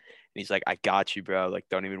 And he's like, I got you, bro. Like,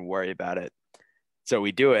 don't even worry about it. So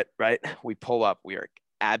we do it, right? We pull up. We are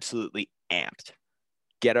absolutely amped.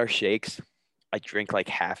 Get our shakes. I drink like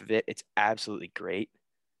half of it. It's absolutely great.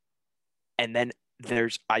 And then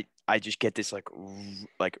I just get this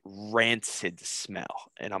like rancid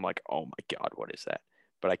smell, and I'm like, oh my god, what is that?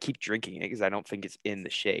 But I keep drinking it because I don't think it's in the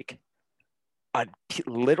shake.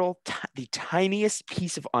 The tiniest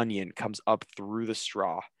piece of onion comes up through the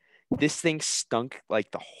straw. This thing stunk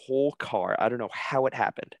like the whole car. I don't know how it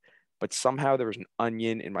happened, but somehow there was an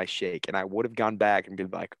onion in my shake, and I would have gone back and been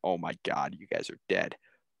like, oh my god, you guys are dead.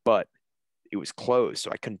 But it was closed, so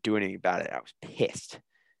I couldn't do anything about it. I was pissed.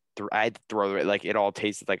 I had to throw it. Like, it all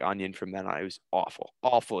tasted like onion from then on. It was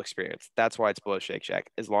awful experience. That's why it's below Shake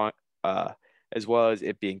Shack. As well as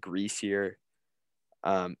it being greasier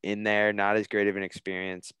in there, not as great of an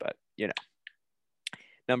experience, but you know.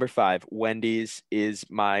 Number 5, Wendy's is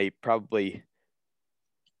probably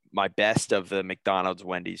my best of the McDonald's,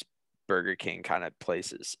 Wendy's, Burger King kind of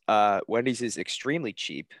places. Wendy's is extremely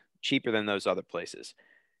cheap, cheaper than those other places.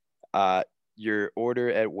 Your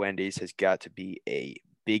order at Wendy's has got to be a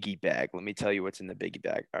biggie bag. Let me tell you what's in the biggie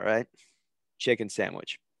bag. All right. Chicken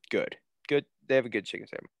sandwich. Good. They have a good chicken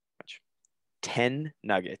sandwich. 10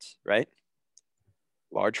 nuggets, right?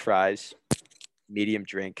 Large fries, medium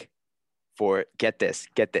drink for, get this,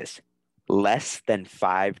 less than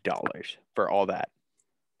 $5 for all that.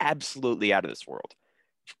 Absolutely out of this world.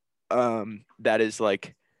 That is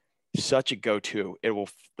like such a go-to. It will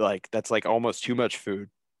that's like almost too much food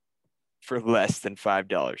for less than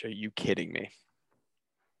 $5. Are you kidding me?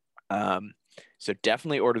 So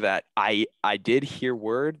definitely order that. I did hear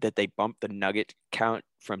word that they bumped the nugget count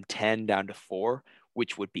from 10 down to 4,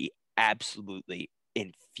 which would be absolutely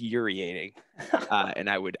infuriating. And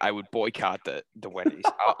I would boycott the Wendy's.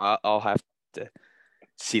 I'll have to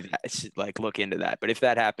see that, like look into that. But if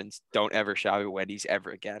that happens, don't ever shop at Wendy's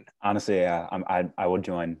ever again. Honestly, yeah, I would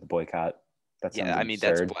join the boycott. That sounds I mean,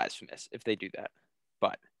 absurd. that's blasphemous if they do that.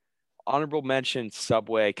 But honorable mention,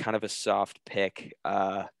 Subway, kind of a soft pick.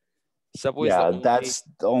 Subway's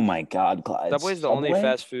oh my god, Clyde. Subway's the only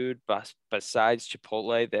fast food besides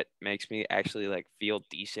Chipotle that makes me actually like feel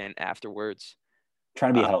decent afterwards.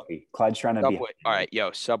 Trying to be healthy. Clyde's trying to be healthy. All right,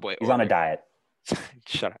 yo, Subway. He's on a diet.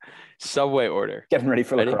 Shut up. Subway order. Getting ready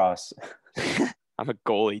for lacrosse. I'm a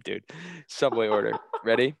goalie, dude. Subway order.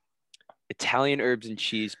 Ready? Italian herbs and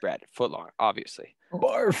cheese bread, footlong, obviously.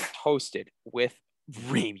 Barf. Toasted with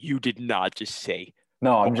Reem. You did not just say.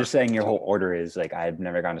 No, I'm just saying your whole order is like, I've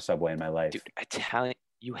never gone to Subway in my life. Dude, Italian.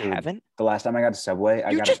 You haven't? The last time I got to Subway,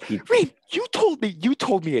 I got a pizza. Reem, you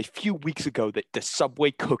told me a few weeks ago that the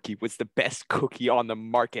Subway cookie was the best cookie on the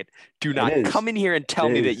market. Do not come in here and tell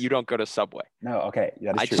me that you don't go to Subway. No, okay,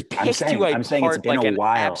 that is true. Just picked you I'm saying it's been like a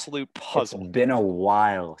while. Absolute puzzle. It's been a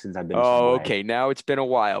while since I've been to Subway. Okay, now it's been a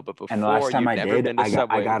while, but before and the last time I did, I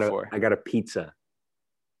got a pizza.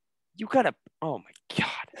 You gotta. Oh my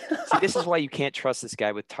god. See, this is why you can't trust this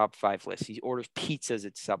guy with top 5 lists. He orders pizzas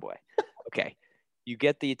at Subway. Okay, you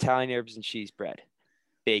get the Italian herbs and cheese bread,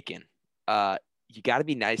 bacon. You got to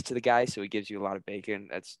be nice to the guy, so he gives you a lot of bacon.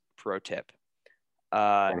 That's pro tip.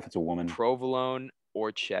 What if it's a woman? Provolone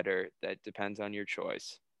or cheddar. That depends on your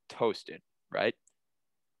choice. Toasted, right?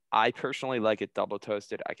 I personally like it double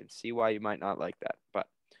toasted. I can see why you might not like that, but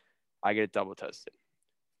I get it double toasted.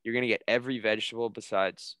 You're going to get every vegetable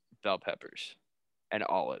besides bell peppers and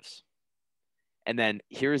olives. And then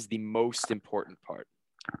here's the most important part.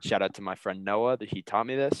 Shout out to my friend Noah that he taught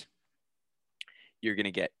me this. You're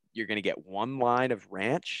going to get 1 line of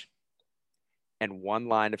ranch and 1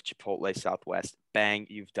 line of Chipotle Southwest. Bang,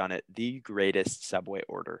 you've done it. The greatest Subway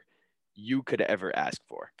order you could ever ask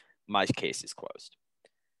for. My case is closed.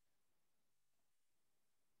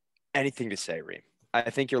 Anything to say, Reem? I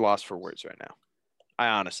think you're lost for words right now. I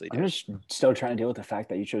honestly do. I'm just still trying to deal with the fact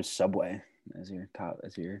that you chose Subway as your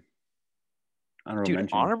honorable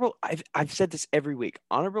mention. Honorable. I've said this every week.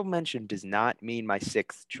 Honorable mention does not mean my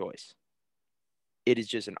 6th choice. It is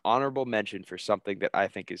just an honorable mention for something that I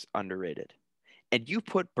think is underrated. And you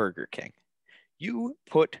put Burger King. You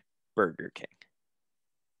put Burger King.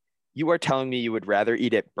 You are telling me you would rather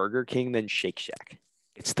eat at Burger King than Shake Shack.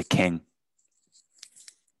 It's the king.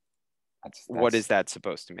 What is that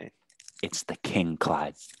supposed to mean? It's the king,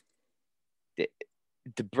 Clyde.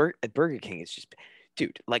 Burger King is just,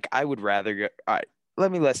 dude. Like I would rather go. All right,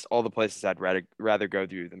 let me list all the places I'd rather go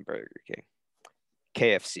through than Burger King.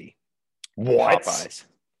 KFC. What? Popeyes.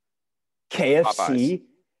 KFC, Popeyes.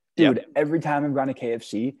 dude. Yep. Every time I've gone to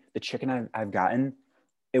KFC, the chicken I've gotten,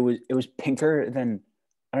 it was pinker than,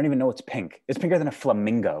 I don't even know what's pink. It's pinker than a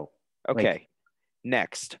flamingo. Okay.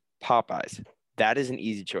 Next, Popeyes. That is an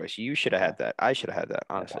easy choice. You should have had that. I should have had that,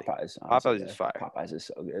 honestly. Yeah, Popeyes is fire. Popeyes is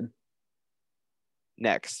so good.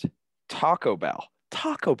 Next, Taco Bell.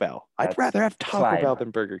 Taco Bell. I'd rather have Taco Bell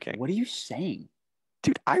than Burger King. What are you saying?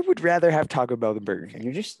 Dude, I would rather have Taco Bell than Burger King.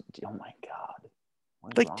 You're just, oh my God.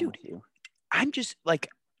 What is wrong with you? I'm just like,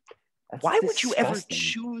 why would you ever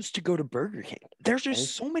choose to go to Burger King? There's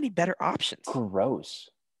just so many better options. Gross.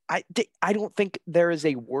 I don't think there is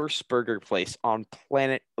a worse burger place on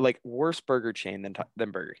planet, like worse burger chain than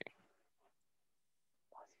Burger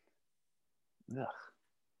King. Ugh.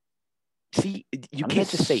 See, you can't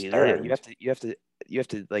just say that. You have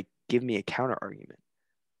to like give me a counter argument.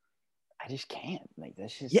 I just can't. Like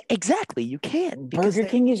that's just, yeah, exactly. You can't. Burger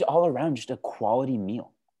King is all around just a quality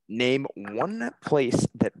meal. Name one place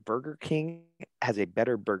that Burger King has a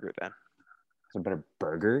better burger than. Has a better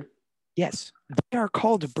burger? Yes, they are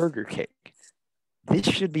called Burger King. This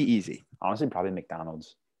should be easy. Honestly, probably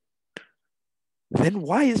McDonald's. Then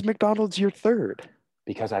why is McDonald's your 3rd?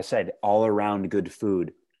 Because I said all around good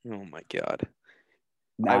food. Oh my God.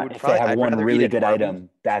 If they have one really good item,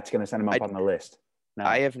 that's going to send them up on the list. No.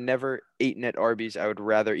 I have never eaten at Arby's. I would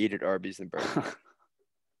rather eat at Arby's than Burger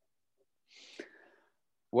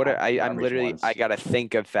King. I'm literally, I got to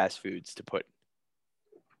think of fast foods to put.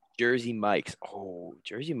 Jersey Mike's. Oh,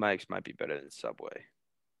 Jersey Mike's might be better than Subway.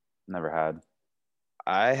 Never had.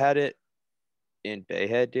 I had it in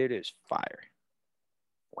Bayhead, dude. It was fire.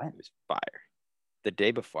 When? It was fire. The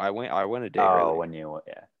day before I went a day early. early. Oh, when you,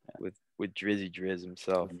 yeah. With Drizzy Driz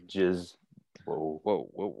himself. Jizz.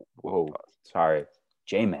 Whoa. Sorry.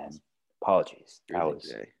 J-Man. Apologies. That was.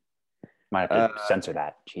 J. Might have to censor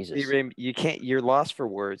that. Jesus. You can't. You're lost for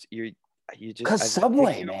words. You just. Because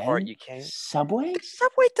Subway, man. You can't. Subway.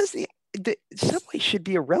 Subway doesn't. The Subway should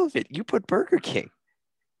be irrelevant. You put Burger King,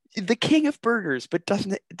 the king of burgers, but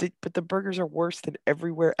doesn't. But the burgers are worse than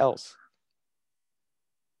everywhere else.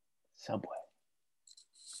 Subway.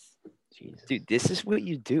 Jesus. Dude, this is what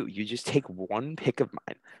you do. You just take one pick of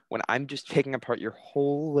mine when I'm just picking apart your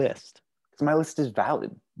whole list. Because my list is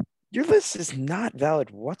valid. Your list is not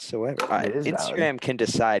valid whatsoever. Instagram valid. Can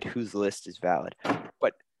decide whose list is valid,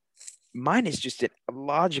 but mine is just in a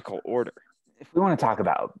logical order. If we want to talk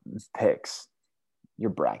about picks,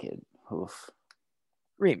 your bracket. Oof.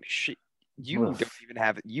 Reem, you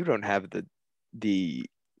don't have the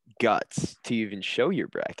guts to even show your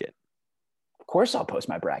bracket. Of course I'll post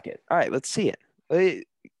my bracket. All right, let's see it.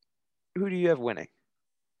 Who do you have winning?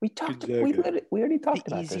 We already talked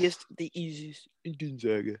about this. The easiest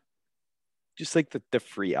Gonzaga. Just like the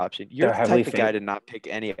free option. You're the type of guy to not pick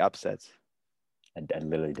any upsets. I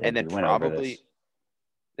literally did. And then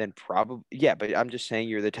yeah, but I'm just saying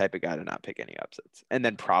you're the type of guy to not pick any upsets. And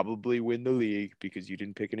then probably win the league because you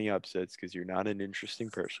didn't pick any upsets because you're not an interesting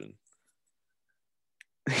person.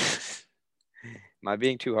 Am I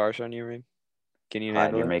being too harsh on you, Reem? Can you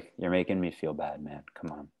handle it? You're making me feel bad, man.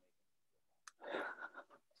 Come on.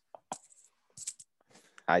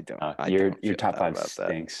 I don't. I Your don't feel top bad five about that.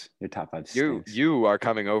 stinks. Your top five You stinks. you are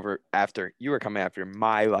coming over after. You are coming after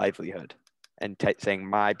my livelihood, and saying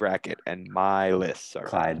my bracket and my lists are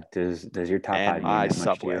Clyde, bad, does your top and five mean my that much to you?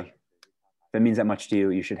 subway. If it means that much to you,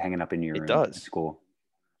 you should hang it up in your It room at does. school.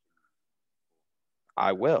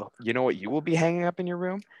 I will. You know what you will be hanging up in your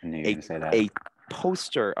room? I knew you were going to say that. A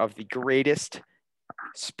poster of the greatest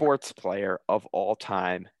sports player of all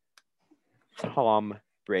time, Tom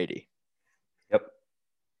Brady. Yep.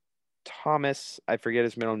 Thomas, I forget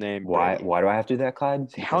his middle name. Why Brady. do I have to do that, Clyde?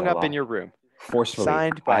 It's hung up in your room. Forcefully.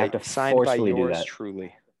 Signed I have to by forcefully do yours that.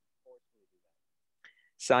 truly.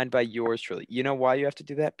 Signed by yours truly. You know why you have to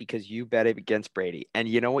do that? Because you bet against Brady. And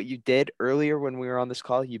you know what you did earlier when we were on this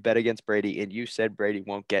call? You bet against Brady, and you said Brady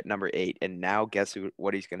won't get number 8. And now guess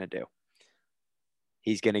what he's going to do?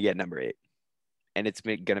 He's going to get number 8. And it's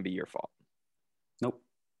going to be your fault. Nope.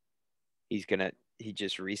 He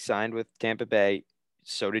just re-signed with Tampa Bay.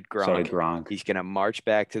 So did Gronk. He's going to march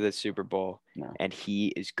back to the Super Bowl, and he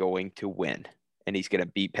is going to win. And he's going to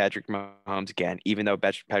beat Patrick Mahomes again, even though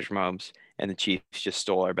Patrick Mahomes and the Chiefs just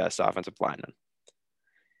stole our best offensive lineman.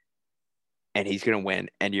 And he's going to win,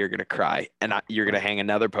 and you're going to cry. And you're going to hang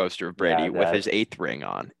another poster of Brady with his 8th ring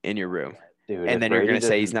on in your room. Dude, and then you're going to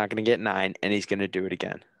say he's not going to get 9, and he's going to do it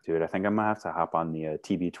again. Dude, I think I'm going to have to hop on the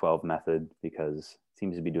TB12 method because it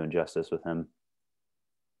seems to be doing justice with him.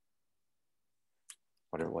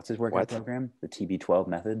 What's his workout program? The TB12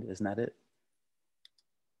 method, isn't that it?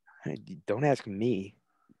 Don't ask me.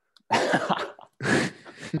 Sorry,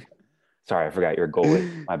 I forgot you're a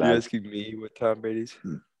goalie. My bad. You're asking me what Tom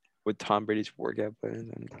Brady's workout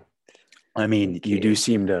plan is. I mean, you do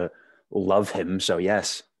seem to love him, so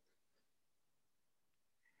yes.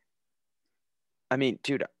 I mean,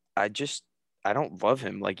 dude, I don't love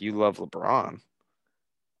him like you love LeBron.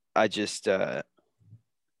 I just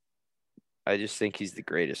think he's the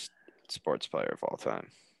greatest sports player of all time.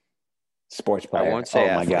 Sports player. I won't say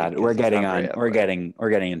my God, we're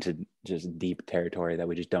getting into just deep territory that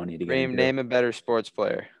we just don't need to get into. Name a better sports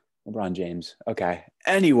player. LeBron James. Okay.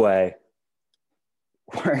 Anyway,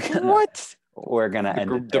 we're gonna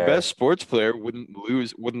end it there. The best sports player wouldn't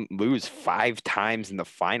lose 5 times in the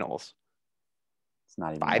finals. It's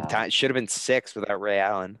not even 5 times. Should have been 6 without Ray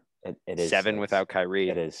Allen. It is 7 without Kyrie.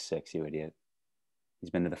 It is 6, you idiot. He's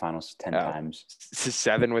been to the finals 10 times.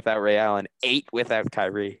 7 without Ray Allen. 8 without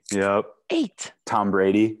Kyrie. Yep. 8. Tom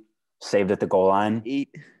Brady saved at the goal line. 8.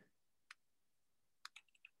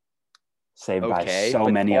 Saved by so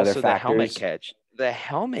many other factors. The helmet catch.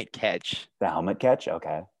 The helmet catch?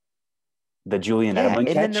 Okay. The Julian Edelman catch?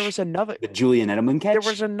 And then there was another. The Julian Edelman catch? There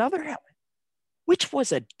was another helmet. Which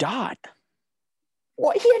was a dot.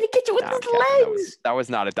 What? He had to catch it with his legs. That was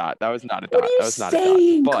not a dot. What are you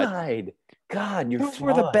saying, Clyde? God, those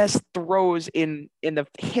were the best throws in the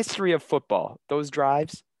history of football. Those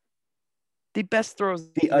drives. The best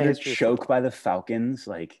throws. The utter choke by the Falcons.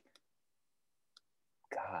 Like,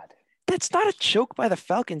 God. That's not a choke by the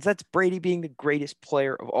Falcons. That's Brady being the greatest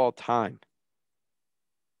player of all time.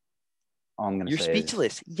 All I'm going to say You're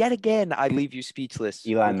speechless. Yet again, I leave you speechless.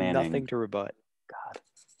 Eli Manning. Nothing to rebut. God.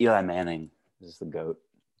 Eli Manning is the GOAT.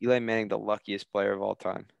 Eli Manning, the luckiest player of all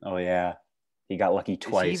time. Oh, yeah. He got lucky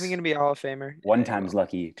twice. Is he even going to be a Hall of Famer? 1 time's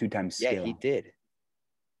lucky, 2 times skill. Yeah, he did.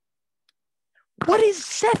 What is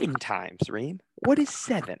 7 times, Reem? What is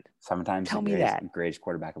 7? 7 times. Tell me that. Greatest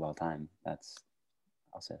quarterback of all time.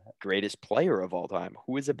 I'll say that. Greatest player of all time.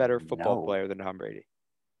 Who is a better football player than Tom Brady?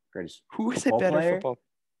 Who is a better football?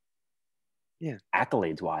 Yeah.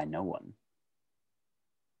 Accolades why no one.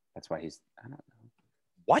 That's why I don't know.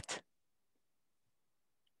 What?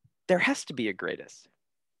 There has to be a greatest.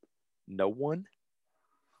 No one?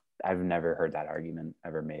 I've never heard that argument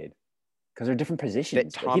ever made. Because they're different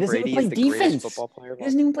positions. Tom Brady is the greatest football player of all time. He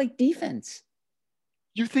doesn't even play defense.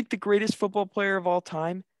 You think the greatest football player of all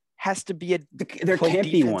time has to be there can't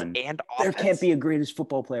be one. And there can't be a greatest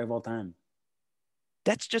football player of all time.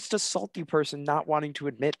 That's just a salty person not wanting to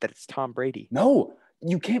admit that it's Tom Brady. No,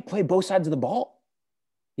 you can't play both sides of the ball.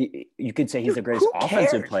 You could say he's the greatest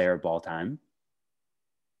offensive player of all time.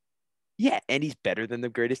 Yeah, and he's better than the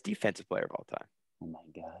greatest defensive player of all time. Oh, my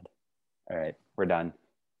God. All right, we're done.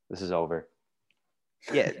 This is over.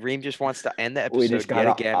 Yeah, Reem just wants to end the episode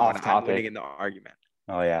yet again when I'm winning in the argument.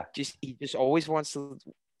 Oh, yeah. He just always wants to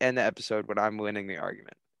end the episode when I'm winning the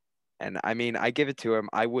argument. And, I mean, I give it to him.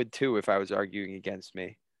 I would, too, if I was arguing against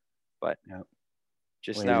me. But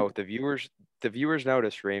just know, the viewers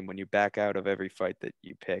notice, Reem, when you back out of every fight that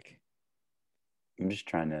you pick. I'm just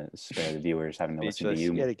trying to spare the viewers having to listen to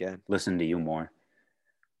you. Yet again. Listen to you more.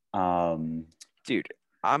 Dude,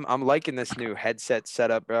 I'm liking this new headset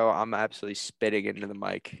setup, bro. I'm absolutely spitting into the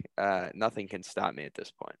mic. Nothing can stop me at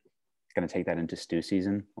this point. It's gonna take that into stew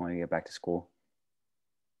season when we get back to school.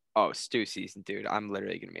 Oh, stew season, dude. I'm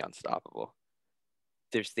literally gonna be unstoppable.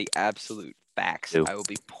 There's the absolute facts Stew. I will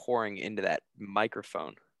be pouring into that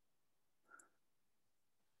microphone.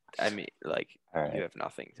 I mean, like, All right. you have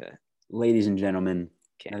nothing to. Ladies and gentlemen,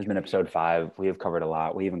 Can't that has been episode 5. We have covered a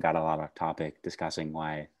lot. We even got a lot of topic discussing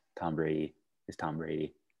why Tom Brady is Tom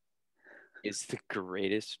Brady. Is the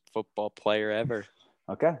greatest football player ever.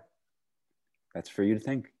 Okay. That's for you to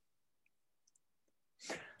think.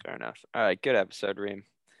 Fair enough. All right, good episode, Reem.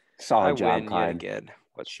 Solid I job, win Clyde. yet again.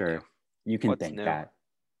 What's sure. new? You can What's think new? that.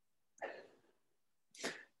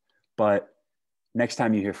 But next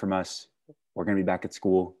time you hear from us, we're going to be back at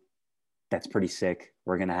school. That's pretty sick.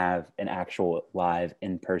 We're going to have an actual live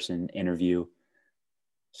in-person interview.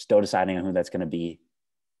 Still deciding on who that's going to be.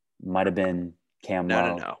 Might have been Cam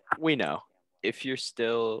Lowe. No. We know. If you're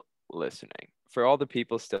still listening, for all the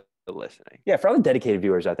people still listening. Yeah, for all the dedicated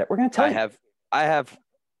viewers out there, we're going to tell you.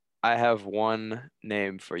 I have one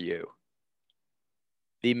name for you.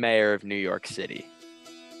 The mayor of New York City.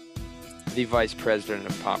 The vice president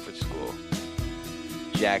of Pomfret School.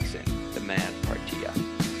 Jackson, the man Partia.